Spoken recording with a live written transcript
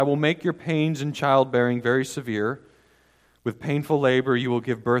I will make your pains in childbearing very severe. With painful labor you will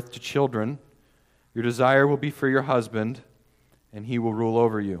give birth to children. Your desire will be for your husband, and he will rule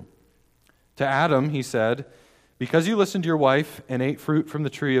over you." To Adam, he said, "Because you listened to your wife and ate fruit from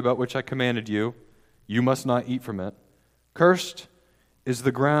the tree about which I commanded you, you must not eat from it. Cursed is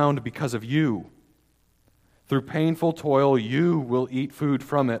the ground because of you. Through painful toil you will eat food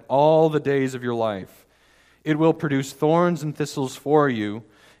from it all the days of your life. It will produce thorns and thistles for you,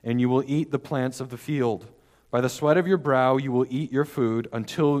 and you will eat the plants of the field. By the sweat of your brow you will eat your food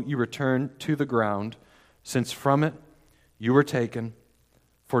until you return to the ground, since from it you were taken.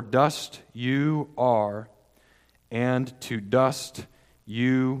 For dust you are, and to dust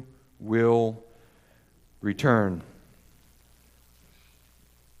you will return."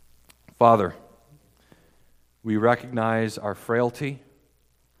 Father, we recognize our frailty.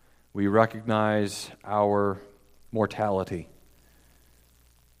 We recognize our mortality.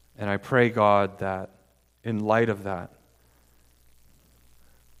 And I pray, God, that in light of that,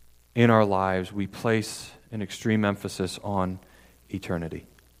 in our lives, we place an extreme emphasis on eternity.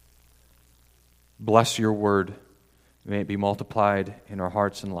 Bless your word. May it be multiplied in our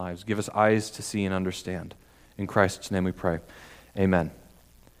hearts and lives. Give us eyes to see and understand. In Christ's name we pray. Amen.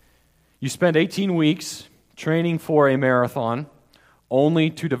 You spend 18 weeks training for a marathon only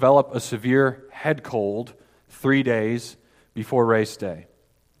to develop a severe head cold 3 days before race day.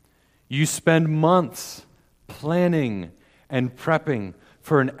 You spend months planning and prepping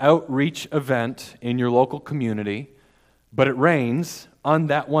for an outreach event in your local community, but it rains on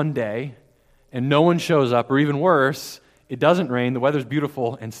that one day, and no one shows up, or even worse, it doesn't rain, the weather's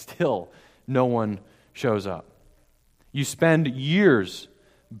beautiful, and still no one shows up. You spend years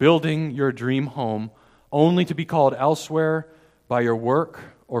building your dream home only to be called elsewhere by your work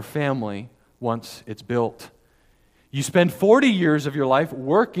or family once it's built. You spend 40 years of your life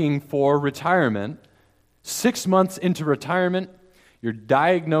working for retirement. 6 months into retirement, you're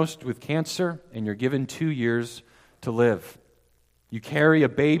diagnosed with cancer and you're given 2 years to live. You carry a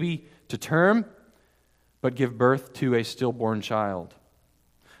baby to term, but give birth to a stillborn child.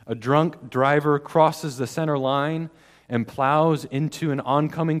 A drunk driver crosses the center line and plows into an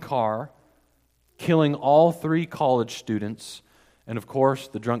oncoming car, killing all 3 college students, and of course,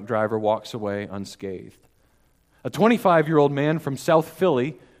 the drunk driver walks away unscathed. A 25-year-old man from South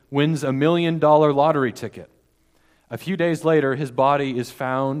Philly wins a $1 million lottery ticket. A few days later, his body is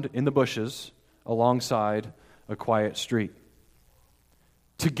found in the bushes alongside a quiet street.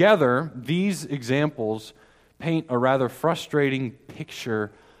 Together, these examples paint a rather frustrating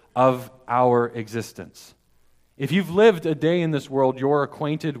picture of our existence. If you've lived a day in this world, you're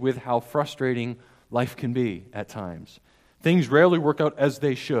acquainted with how frustrating life can be at times. Things rarely work out as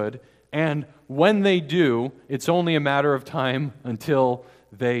they should, and when they do, it's only a matter of time until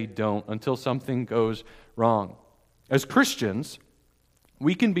they don't, until something goes wrong. As Christians,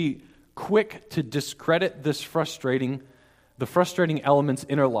 we can be quick to discredit the frustrating elements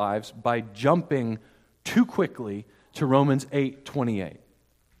in our lives by jumping too quickly to Romans 8:28. I'm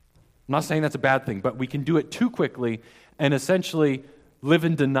not saying that's a bad thing, but we can do it too quickly and essentially live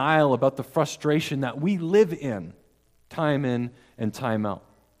in denial about the frustration that we live in and time out.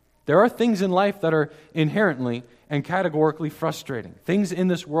 There are things in life that are inherently and categorically frustrating. Things in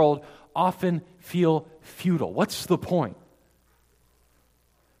this world often feel futile. What's the point?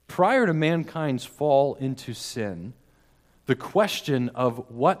 Prior to mankind's fall into sin, the question of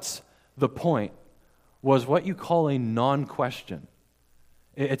what's the point was what you call a non-question.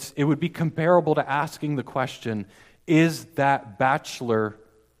 It would be comparable to asking the question, is that bachelor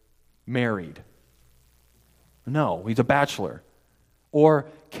married? No, he's a bachelor. Or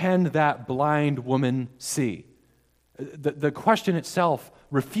can that blind woman see? The question itself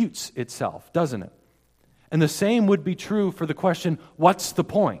refutes itself, doesn't it? And the same would be true for the question, what's the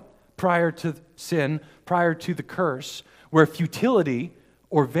point? Prior to sin, prior to the curse, where futility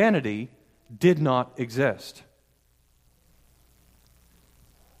or vanity did not exist.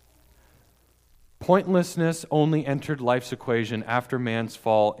 Pointlessness only entered life's equation after man's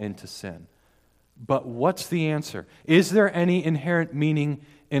fall into sin. But what's the answer? Is there any inherent meaning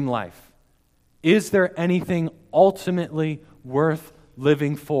in life? Is there anything ultimately worth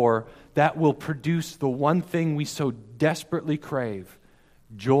living for that will produce the one thing we so desperately crave,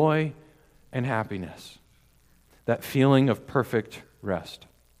 joy and happiness? That feeling of perfect rest.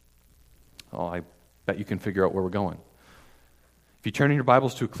 Oh, I bet you can figure out where we're going. If you turn in your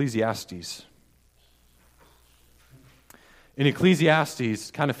Bibles to Ecclesiastes. In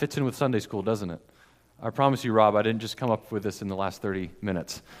Ecclesiastes, kind of fits in with Sunday school, doesn't it? I promise you, Rob, I didn't just come up with this in the last 30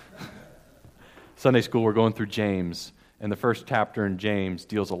 minutes. Sunday school, we're going through James, And the first chapter in James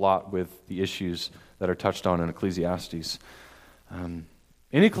deals a lot with the issues that are touched on in Ecclesiastes. In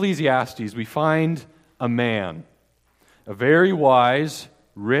Ecclesiastes, we find a man, a very wise,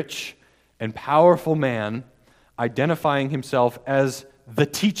 rich, and powerful man, identifying himself as the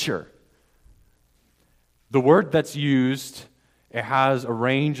teacher. The word that's used, it has a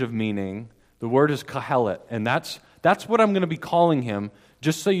range of meaning. The word is Kohelet, and that's what I'm going to be calling him,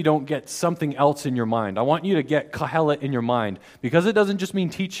 just so you don't get something else in your mind. I want you to get Kohelet in your mind, because it doesn't just mean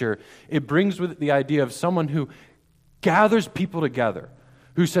teacher. It brings with it the idea of someone who gathers people together,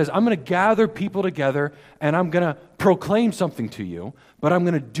 who says, I'm going to gather people together, and I'm going to proclaim something to you, but I'm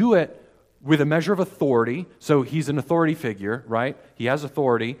going to do it with a measure of authority. So he's an authority figure, right? He has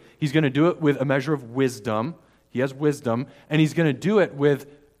authority. He's going to do it with a measure of wisdom. He has wisdom, and he's going to do it with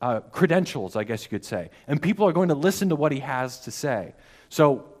credentials, I guess you could say. And people are going to listen to what he has to say.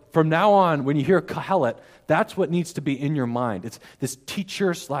 So from now on, when you hear Kohelet, that's what needs to be in your mind. It's this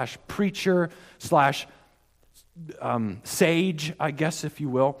teacher slash preacher slash sage, I guess, if you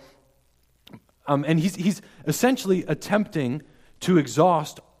will. And he's essentially attempting to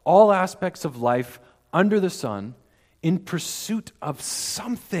exhaust all aspects of life under the sun in pursuit of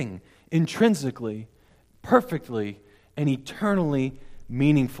something intrinsically, perfectly, and eternally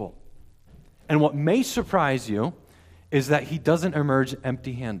meaningful. And what may surprise you is that he doesn't emerge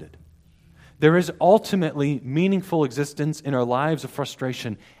empty-handed. There is ultimately meaningful existence in our lives of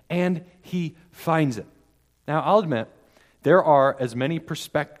frustration, and he finds it. Now, I'll admit, there are as many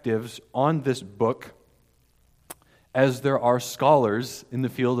perspectives on this book as there are scholars in the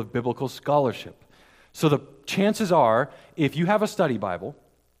field of biblical scholarship. So the chances are, if you have a study Bible,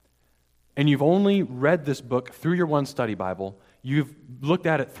 and you've only read this book through your one study Bible, you've looked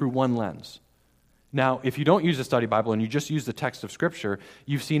at it through one lens. Now, if you don't use a study Bible and you just use the text of Scripture,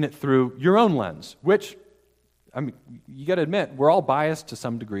 you've seen it through your own lens, which, I mean, you got to admit, we're all biased to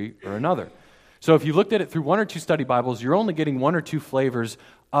some degree or another. So if you looked at it through one or two study Bibles, you're only getting one or two flavors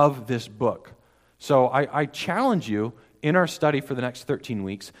of this book. So I challenge you in our study for the next 13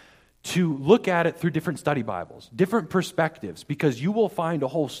 weeks to look at it through different study Bibles, different perspectives, because you will find a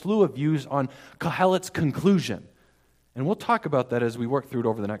whole slew of views on Kohelet's conclusion. And we'll talk about that as we work through it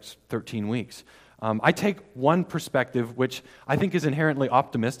over the next 13 weeks. I take one perspective, which I think is inherently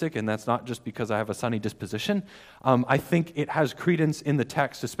optimistic, and that's not just because I have a sunny disposition. I think it has credence in the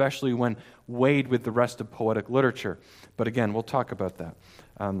text, especially when weighed with the rest of poetic literature. But again, we'll talk about that.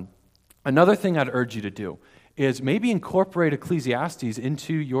 Another thing I'd urge you to do is maybe incorporate Ecclesiastes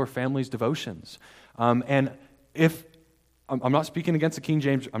into your family's devotions. And if I'm not speaking against the King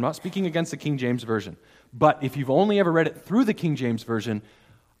James, I'm not speaking against the King James Version, but if you've only ever read it through the King James Version,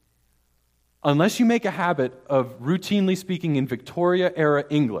 unless you make a habit of routinely speaking in Victoria-era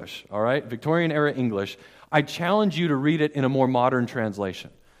English, all right, Victorian-era English, I challenge you to read it in a more modern translation,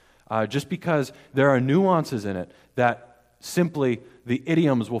 just because there are nuances in it that simply the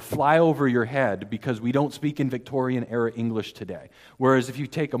idioms will fly over your head because we don't speak in Victorian-era English today. Whereas if you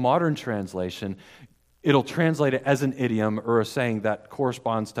take a modern translation, it'll translate it as an idiom or a saying that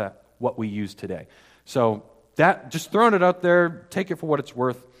corresponds to what we use today. So that, just throwing it out there, take it for what it's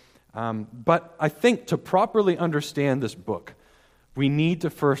worth. But I think to properly understand this book, we need to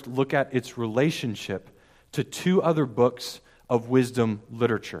first look at its relationship to two other books of wisdom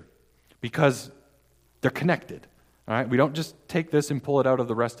literature, because they're connected. All right? We don't just take this and pull it out of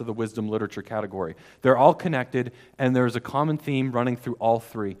the rest of the wisdom literature category. They're all connected, and there's a common theme running through all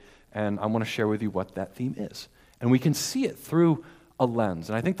three, and I want to share with you what that theme is. And we can see it through a lens.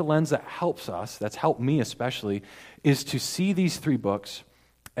 And I think the lens that helps us, that's helped me especially, is to see these three books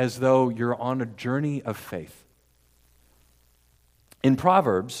as though you're on a journey of faith. In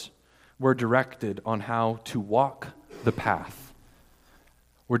Proverbs, we're directed on how to walk the path.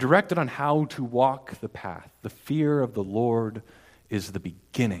 We're directed on how to walk the path. The fear of the Lord is the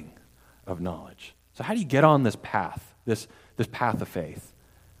beginning of knowledge. So how do you get on this path, this path of faith?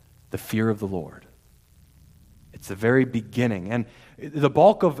 The fear of the Lord. It's the very beginning. And the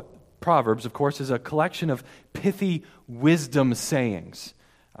bulk of Proverbs, of course, is a collection of pithy wisdom sayings.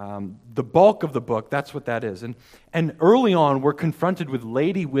 The bulk of the book, that's what that is. And early on, we're confronted with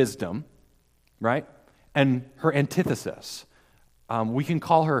Lady Wisdom, right? And her antithesis. We can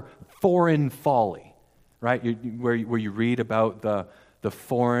call her foreign folly, right? Where you read about the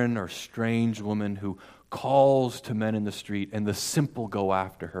foreign or strange woman who calls to men in the street, and the simple go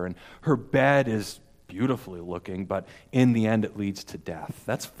after her. And her bed is beautifully looking, but in the end it leads to death.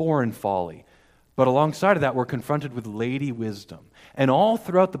 That's foreign folly. But alongside of that, we're confronted with Lady Wisdom. And all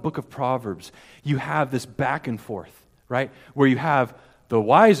throughout the book of Proverbs, you have this back and forth, right? Where you have The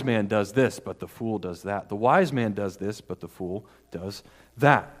wise man does this, but the fool does that. The wise man does this, but the fool does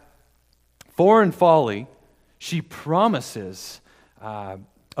that. Foreign folly, she promises a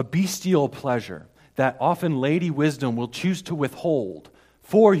bestial pleasure that often Lady Wisdom will choose to withhold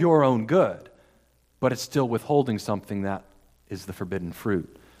for your own good, but it's still withholding something that is the forbidden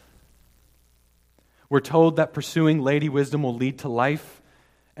fruit. We're told that pursuing Lady Wisdom will lead to life,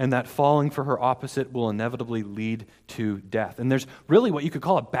 and that falling for her opposite will inevitably lead to death. And there's really what you could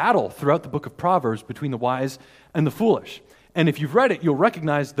call a battle throughout the book of Proverbs between the wise and the foolish. And if you've read it, you'll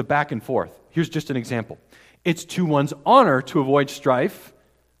recognize the back and forth. Here's just an example. It's to one's honor to avoid strife,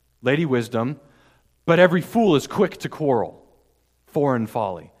 Lady Wisdom, but every fool is quick to quarrel, foreign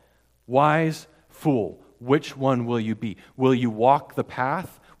folly. Wise, fool, which one will you be? Will you walk the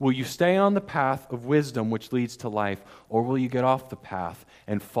path? Will you stay on the path of wisdom which leads to life, or will you get off the path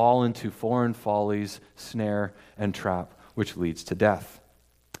and fall into foreign folly's snare and trap which leads to death?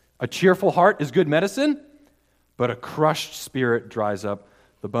 A cheerful heart is good medicine, but a crushed spirit dries up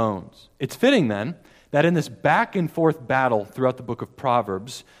the bones. It's fitting then that in this back and forth battle throughout the book of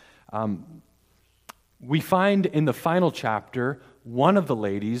Proverbs, we find in the final chapter one of the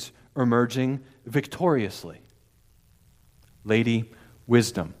ladies emerging victoriously. Lady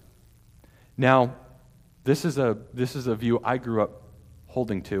Wisdom. Now, this is a view I grew up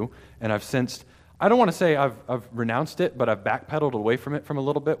holding to, and I've since, I don't want to say I've renounced it, but I've backpedaled away from it from a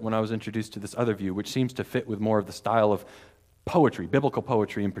little bit when I was introduced to this other view, which seems to fit with more of the style of poetry, biblical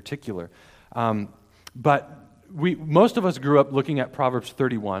poetry in particular. But most of us grew up looking at Proverbs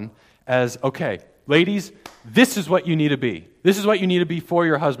 31 as, okay, ladies, this is what you need to be. This is what you need to be for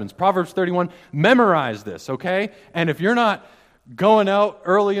your husbands. Proverbs 31, memorize this, okay? And if you're not going out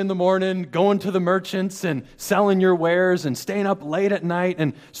early in the morning, going to the merchants and selling your wares and staying up late at night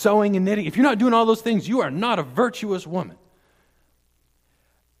and sewing and knitting, if you're not doing all those things, you are not a virtuous woman.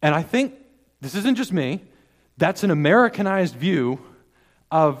 And I think, this isn't just me, that's an Americanized view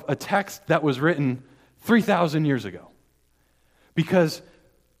of a text that was written 3,000 years ago. Because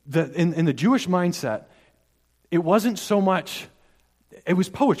in the Jewish mindset, it wasn't so much, it was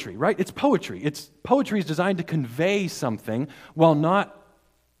poetry, right? It's poetry. Poetry is designed to convey something while not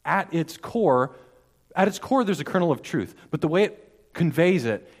at its core there's a kernel of truth. But the way it conveys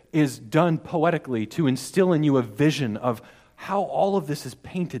it is done poetically to instill in you a vision of how all of this is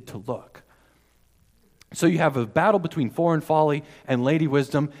painted to look. So you have a battle between foreign folly and Lady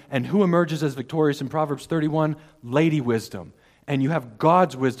Wisdom, and who emerges as victorious in Proverbs 31? Lady Wisdom. And you have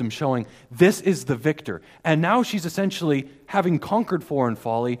God's wisdom showing this is the victor. And now she's essentially, having conquered foreign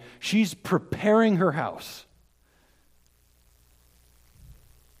folly, she's preparing her house.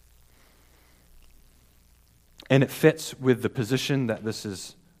 And it fits with the position that this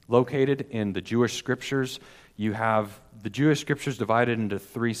is located in the Jewish scriptures. You have the Jewish scriptures divided into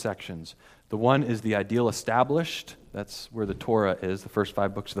three sections. The one is the ideal established. That's where the Torah is, the first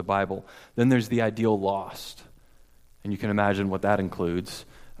 5 books of the Bible. Then there's the ideal lost. And you can imagine what that includes.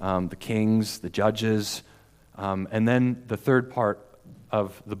 The kings, the judges. And then the third part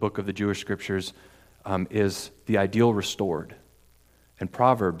of the book of the Jewish scriptures is the ideal restored. And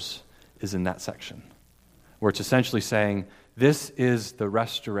Proverbs is in that section, where it's essentially saying, this is the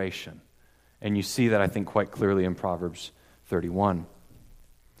restoration. And you see that, I think, quite clearly in Proverbs 31.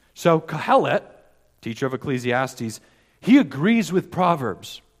 So Kohelet, teacher of Ecclesiastes, he agrees with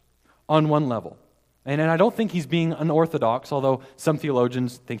Proverbs on one level. And I don't think he's being unorthodox, although some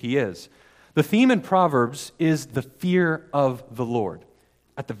theologians think he is. The theme in Proverbs is the fear of the Lord.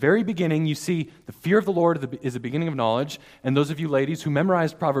 At the very beginning, you see the fear of the Lord is the beginning of knowledge. And those of you ladies who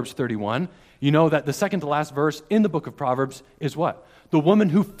memorized Proverbs 31, you know that the second to last verse in the book of Proverbs is what? The woman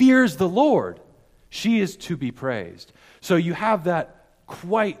who fears the Lord, she is to be praised. So you have that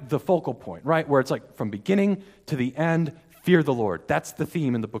quite the focal point, right? Where it's like from beginning to the end, fear the Lord. That's the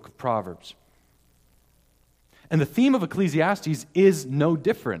theme in the book of Proverbs. And the theme of Ecclesiastes is no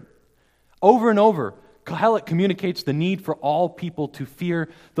different. Over and over, Kohelet communicates the need for all people to fear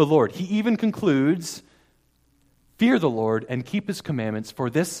the Lord. He even concludes, fear the Lord and keep his commandments, for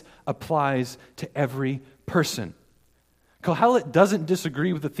this applies to every person. Kohelet doesn't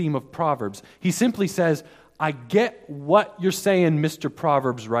disagree with the theme of Proverbs. He simply says, I get what you're saying, Mr.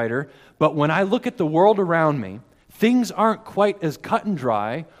 Proverbs writer, but when I look at the world around me, things aren't quite as cut and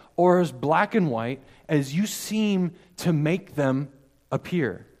dry or as black and white as you seem to make them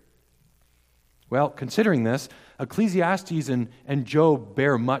appear. Well, considering this, Ecclesiastes and Job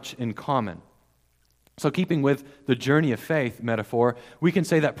bear much in common. So keeping with the journey of faith metaphor, we can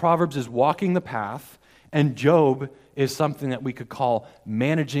say that Proverbs is walking the path, and Job is something that we could call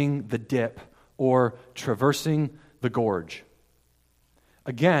managing the dip or traversing the gorge.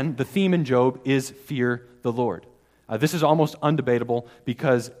 Again, the theme in Job is fear the Lord. This is almost undebatable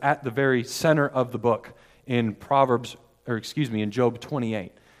because at the very center of the book, in Job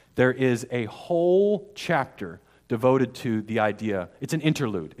 28, there is a whole chapter devoted to the idea. It's an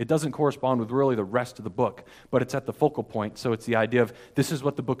interlude. It doesn't correspond with really the rest of the book, but it's at the focal point. So it's the idea of this is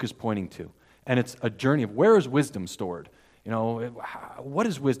what the book is pointing to. And it's a journey of where is wisdom stored? What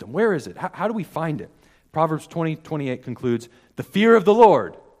is wisdom? Where is it? How do we find it? Proverbs 20:28 concludes, the fear of the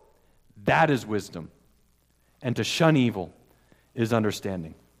Lord, that is wisdom. And to shun evil is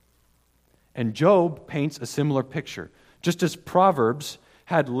understanding. And Job paints a similar picture. Just as Proverbs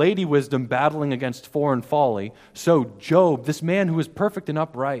had lady wisdom battling against foreign folly, so Job, this man who is perfect and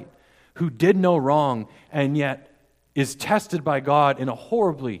upright, who did no wrong, and yet is tested by God in a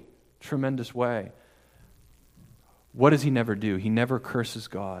horribly tremendous way. What does he never do? He never curses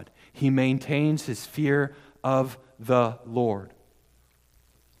God. He maintains his fear of the Lord.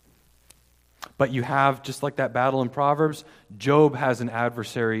 But you have, just like that battle in Proverbs, Job has an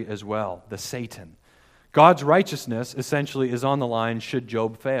adversary as well, the Satan. God's righteousness essentially is on the line should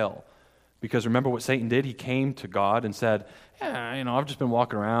Job fail. Because remember what Satan did? He came to God and said, I've just been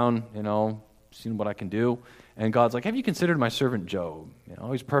walking around, seeing what I can do. And God's like, have you considered my servant Job?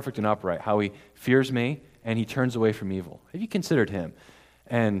 He's perfect and upright, how he fears me and he turns away from evil. Have you considered him?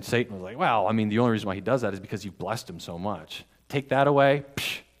 And Satan was like, the only reason why he does that is because you've blessed him so much. Take that away,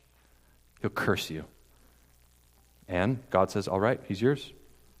 he'll curse you. And God says, all right, he's yours.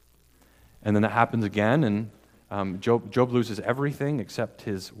 And then that happens again, and Job loses everything except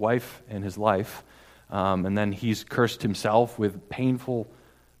his wife and his life. And then he's cursed himself with painful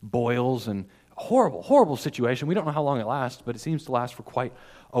boils and horrible, horrible situation. We don't know how long it lasts, but it seems to last for quite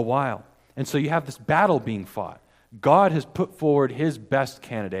a while. And so you have this battle being fought. God has put forward his best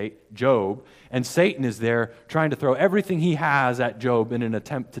candidate, Job, and Satan is there trying to throw everything he has at Job in an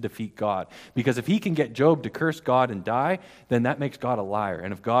attempt to defeat God. Because if he can get Job to curse God and die, then that makes God a liar.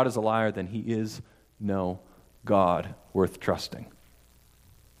 And if God is a liar, then he is no God worth trusting.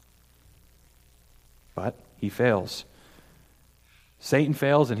 But he fails. Satan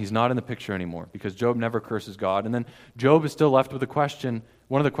fails and he's not in the picture anymore because Job never curses God. And then Job is still left with a question.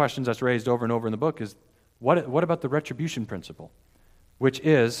 One of the questions that's raised over and over in the book is, what about the retribution principle? Which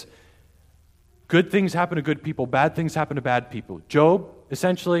is, good things happen to good people, bad things happen to bad people. Job,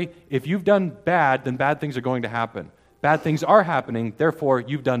 essentially, if you've done bad, then bad things are going to happen. Bad things are happening, therefore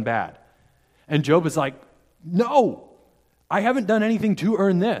you've done bad. And Job is like, no, I haven't done anything to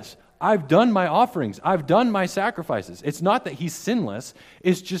earn this. I've done my offerings. I've done my sacrifices. It's not that he's sinless.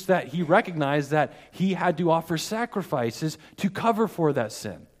 It's just that he recognized that he had to offer sacrifices to cover for that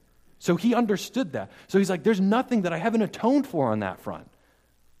sin. So he understood that. So he's like, there's nothing that I haven't atoned for on that front.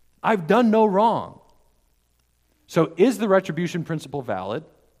 I've done no wrong. So is the retribution principle valid?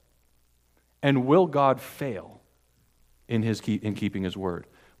 And will God fail in keeping his word?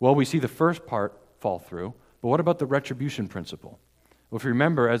 Well, we see the first part fall through, but what about the retribution principle? Well, if you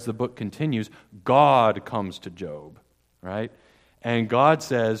remember, as the book continues, God comes to Job, right? And God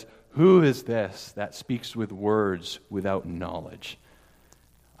says, who is this that speaks with words without knowledge?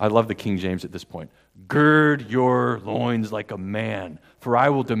 I love the King James at this point. Gird your loins like a man, for I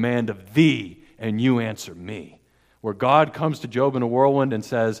will demand of thee, and you answer me. Where God comes to Job in a whirlwind and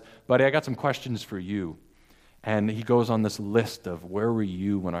says, buddy, I got some questions for you. And he goes on this list of, where were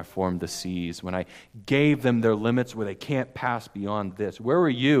you when I formed the seas, when I gave them their limits where they can't pass beyond this? Where were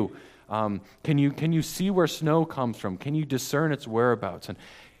you? Can you see where snow comes from? Can you discern its whereabouts?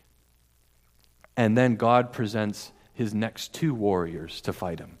 And then God presents his next two warriors to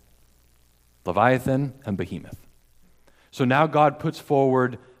fight him, Leviathan and Behemoth. So now God puts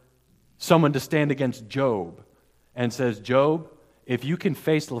forward someone to stand against Job and says, Job, if you can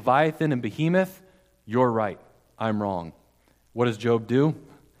face Leviathan and Behemoth, you're right. I'm wrong. What does Job do?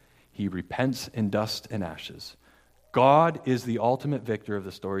 He repents in dust and ashes. God is the ultimate victor of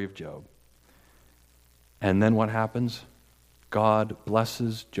the story of Job. And then what happens? God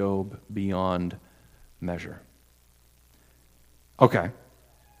blesses Job beyond measure. Okay.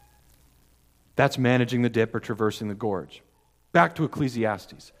 That's managing the dip or traversing the gorge. Back to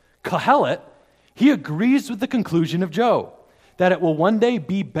Ecclesiastes. Kohelet, he agrees with the conclusion of Job, that it will one day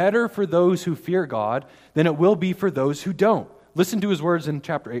be better for those who fear God than it will be for those who don't. Listen to his words in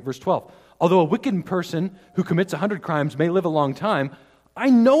chapter 8, verse 12. Although a wicked person who commits 100 crimes may live a long time, I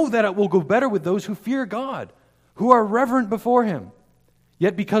know that it will go better with those who fear God, who are reverent before him.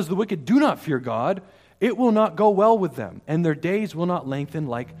 Yet because the wicked do not fear God, it will not go well with them, and their days will not lengthen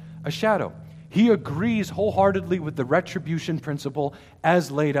like a shadow. He agrees wholeheartedly with the retribution principle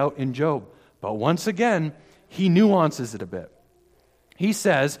as laid out in Job. But once again, he nuances it a bit. He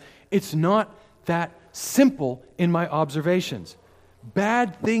says, it's not that simple in my observations.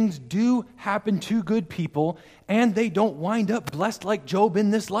 Bad things do happen to good people, and they don't wind up blessed like Job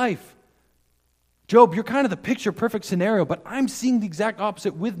in this life. Job, you're kind of the picture-perfect scenario, but I'm seeing the exact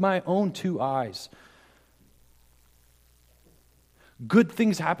opposite with my own two eyes. Good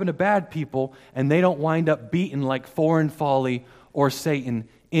things happen to bad people, and they don't wind up beaten like foreign folly or Satan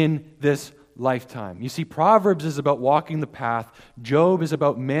in this lifetime. You see, Proverbs is about walking the path, Job is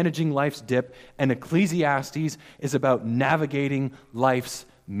about managing life's dip, and Ecclesiastes is about navigating life's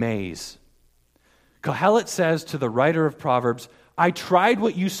maze. Kohelet says to the writer of Proverbs, I tried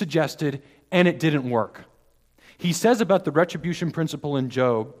what you suggested, and it didn't work. He says about the retribution principle in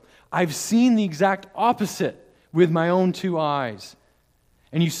Job, I've seen the exact opposite with my own two eyes.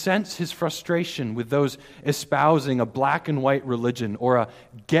 And you sense his frustration with those espousing a black and white religion or a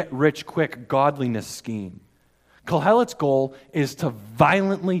get-rich-quick godliness scheme. Kohelet's goal is to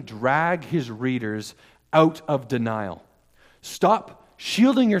violently drag his readers out of denial. Stop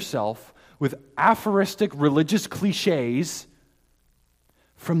shielding yourself with aphoristic religious cliches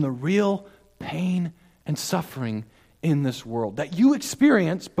from the real pain and suffering in this world that you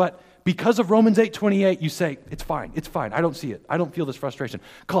experience, but because of Romans 8:28, you say, it's fine, I don't see it, I don't feel this frustration.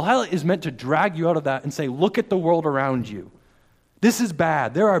 Kohelet is meant to drag you out of that and say, look at the world around you. This is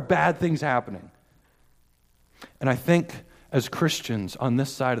bad, there are bad things happening. And I think as Christians on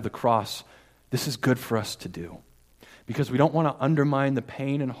this side of the cross, this is good for us to do. Because we don't want to undermine the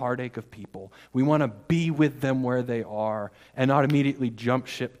pain and heartache of people. We want to be with them where they are and not immediately jump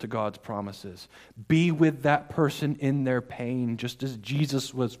ship to God's promises. Be with that person in their pain, just as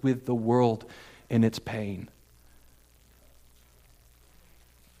Jesus was with the world in its pain.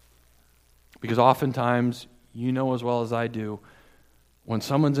 Because oftentimes, you know as well as I do, when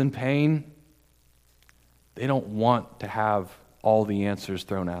someone's in pain, they don't want to have all the answers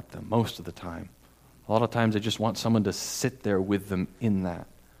thrown at them most of the time. A lot of times they just want someone to sit there with them in that.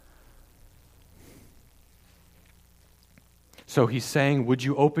 So he's saying, would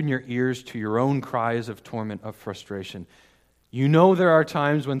you open your ears to your own cries of torment, of frustration? You know there are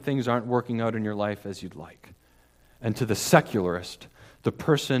times when things aren't working out in your life as you'd like. And to the secularist, the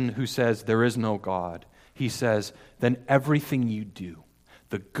person who says there is no God, he says, then everything you do,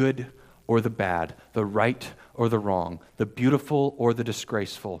 the good or the bad, the right or the wrong, the beautiful or the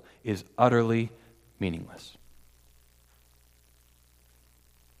disgraceful, is utterly meaningless.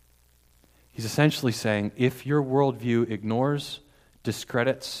 He's essentially saying, if your worldview ignores,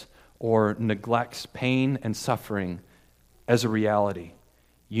 discredits, or neglects pain and suffering as a reality,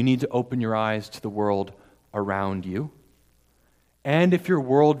 you need to open your eyes to the world around you. And if your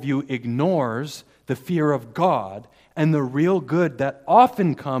worldview ignores the fear of God and the real good that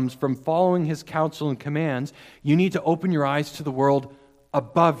often comes from following His counsel and commands, you need to open your eyes to the world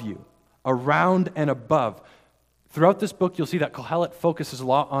above you, around and above. Throughout this book, you'll see that Kohelet focuses a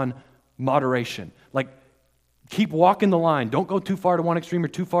lot on moderation. Like, keep walking the line. Don't go too far to one extreme or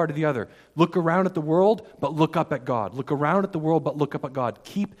too far to the other. Look around at the world, but look up at God. Look around at the world, but look up at God.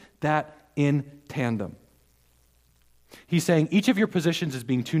 Keep that in tandem. He's saying each of your positions is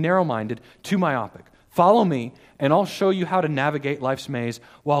being too narrow-minded, too myopic. Follow me, and I'll show you how to navigate life's maze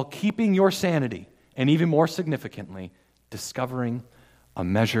while keeping your sanity, and even more significantly, discovering a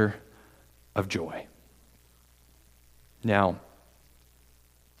measure of joy. Now,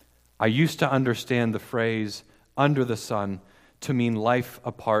 I used to understand the phrase under the sun to mean life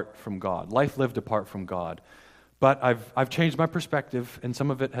apart from God, life lived apart from God. But I've changed my perspective, and some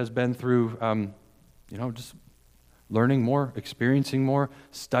of it has been through, just learning more, experiencing more,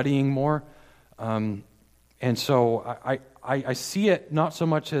 studying more. And so I see it not so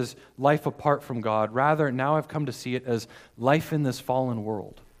much as life apart from God. Rather, now I've come to see it as life in this fallen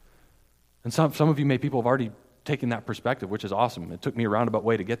world. And some of you people have already taken that perspective, which is awesome. It took me a roundabout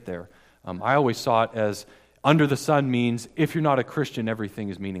way to get there. I always saw it as under the sun means if you're not a Christian, everything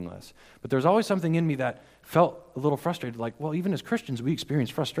is meaningless. But there's always something in me that felt a little frustrated, like, well, even as Christians, we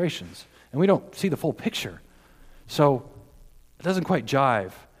experience frustrations, and we don't see the full picture. So it doesn't quite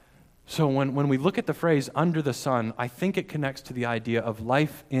jive. So when we look at the phrase under the sun, I think it connects to the idea of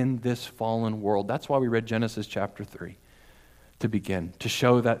life in this fallen world. That's why we read Genesis chapter 3 to begin, to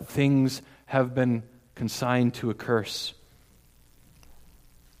show that things have been consigned to a curse.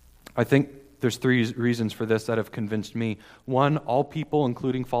 I think there's three reasons for this that have convinced me. One, all people,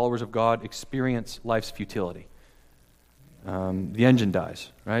 including followers of God, experience life's futility. The engine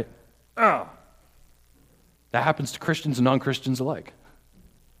dies, right? That happens to Christians and non-Christians alike.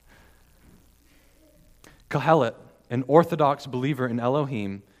 Kohelet, an orthodox believer in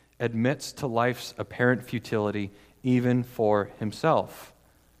Elohim, admits to life's apparent futility even for himself.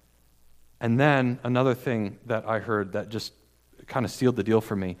 And then another thing that I heard that just kind of sealed the deal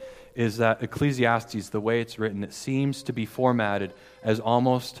for me is that Ecclesiastes, the way it's written, it seems to be formatted as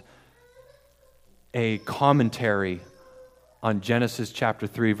almost a commentary on Genesis chapter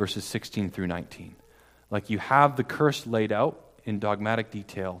 3, verses 16 through 19. Like you have the curse laid out in dogmatic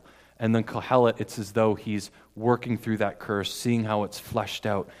detail, and then Kohelet, it's as though he's working through that curse, seeing how it's fleshed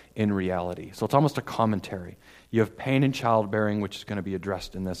out in reality. So it's almost a commentary. You have pain in childbearing, which is going to be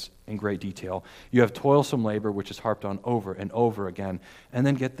addressed in this in great detail. You have toilsome labor, which is harped on over and over again. And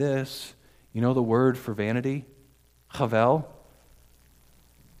then get this, you know the word for vanity? Chavel?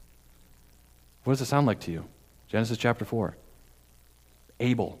 What does it sound like to you? Genesis chapter 4.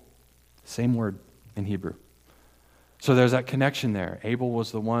 Abel. Same word in Hebrew. So there's that connection there. Abel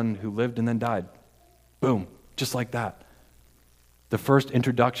was the one who lived and then died. Boom. Just like that. The first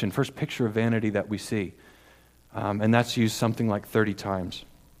introduction, first picture of vanity that we see. And that's used something like 30 times.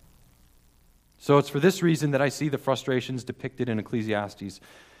 So it's for this reason that I see the frustrations depicted in Ecclesiastes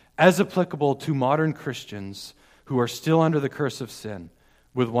as applicable to modern Christians who are still under the curse of sin,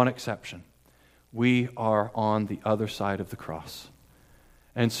 with one exception. We are on the other side of the cross.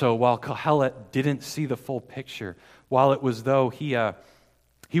 And so while Kohelet didn't see the full picture, while it was though he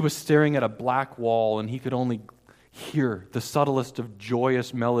was staring at a black wall and he could only hear the subtlest of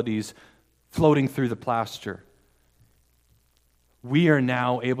joyous melodies floating through the plaster, we are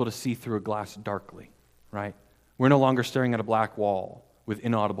now able to see through a glass darkly, right? We're no longer staring at a black wall with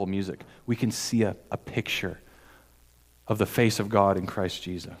inaudible music. We can see a picture of the face of God in Christ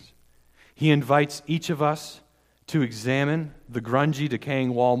Jesus. He invites each of us to examine the grungy,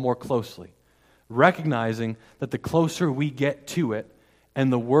 decaying wall more closely, recognizing that the closer we get to it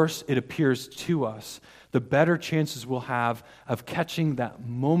and the worse it appears to us, the better chances we'll have of catching that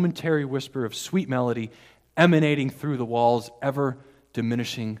momentary whisper of sweet melody emanating through the wall's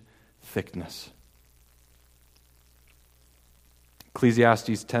ever-diminishing thickness.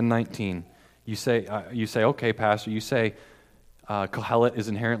 Ecclesiastes 10:19. You say, okay, Pastor, you say Kohelet is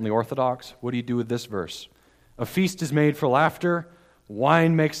inherently orthodox. What do you do with this verse? A feast is made for laughter,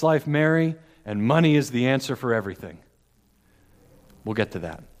 wine makes life merry, and money is the answer for everything. We'll get to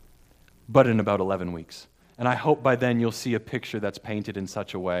that, but in about 11 weeks. And I hope by then you'll see a picture that's painted in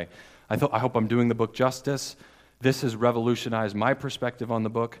such a way. I hope I'm doing the book justice. This has revolutionized my perspective on the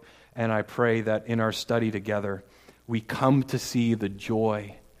book, and I pray that in our study together, we come to see the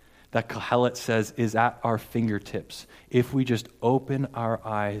joy that Kohelet says is at our fingertips if we just open our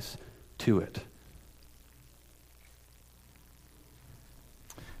eyes to it.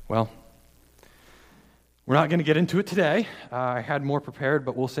 Well, we're not going to get into it today. I had more prepared,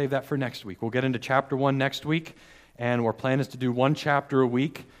 but we'll save that for next week. We'll get into chapter 1 next week, and our plan is to do one chapter a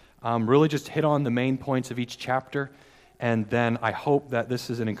week, really just hit on the main points of each chapter, and then I hope that this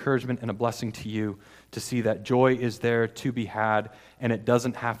is an encouragement and a blessing to you to see that joy is there to be had, and it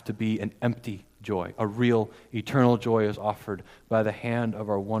doesn't have to be an empty joy. A real, eternal joy is offered by the hand of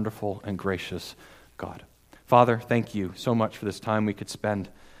our wonderful and gracious God. Father, thank you so much for this time we could spend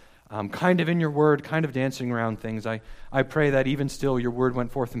kind of in your word, kind of dancing around things. I pray that even still your word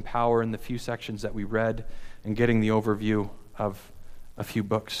went forth in power in the few sections that we read and getting the overview of a few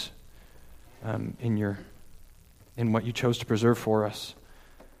books in what you chose to preserve for us.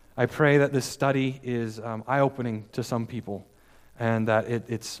 I pray that this study is eye-opening to some people and that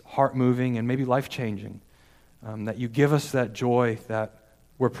it's heart-moving and maybe life-changing, that you give us that joy that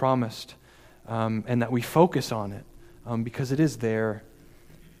we're promised and that we focus on it because it is there.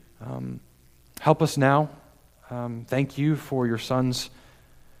 Help us now. Thank you for your Son's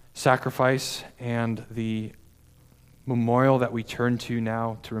sacrifice and the memorial that we turn to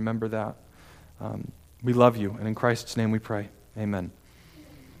now to remember that. We love you, and in Christ's name we pray. Amen.